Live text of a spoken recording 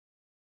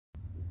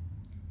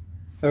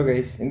Hello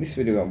guys, in this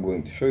video I'm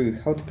going to show you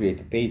how to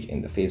create a page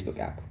in the Facebook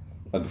app.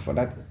 But before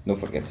that, don't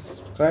forget to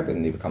subscribe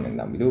and leave a comment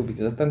down below,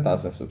 because at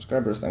 10,000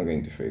 subscribers I'm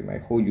going to show you my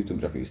whole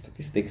YouTube review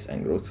statistics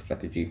and growth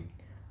strategy.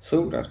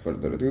 So without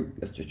further ado,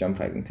 let's just jump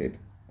right into it.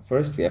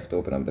 First we have to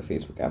open up the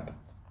Facebook app.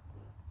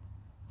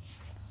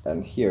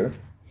 And here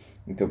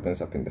it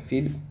opens up in the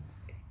feed.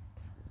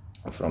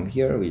 From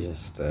here we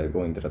just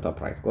go into the top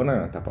right corner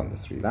and tap on the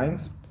three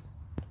lines.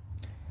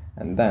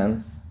 And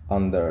then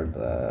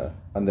under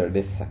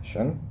this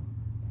section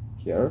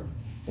here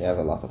we have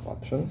a lot of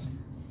options.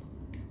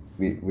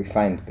 We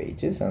find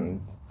pages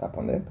and tap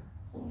on it,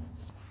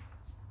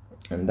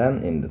 and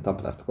then in the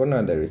top left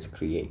corner there is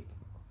create.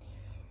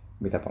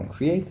 We tap on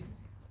create,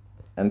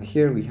 and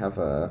here we have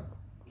a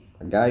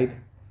guide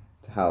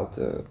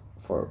to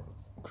for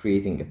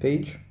creating a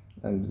page,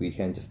 and we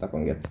can just tap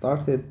on get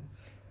started,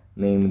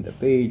 name the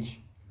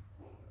page,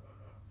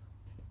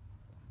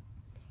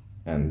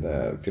 and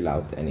fill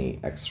out any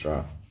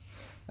extra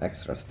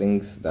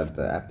things that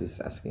the app is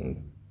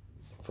asking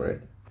for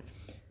it.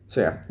 So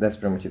yeah, that's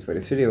pretty much it for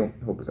this video.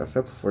 Hope it was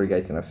helpful for you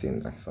guys, and I'll see you in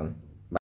the next one.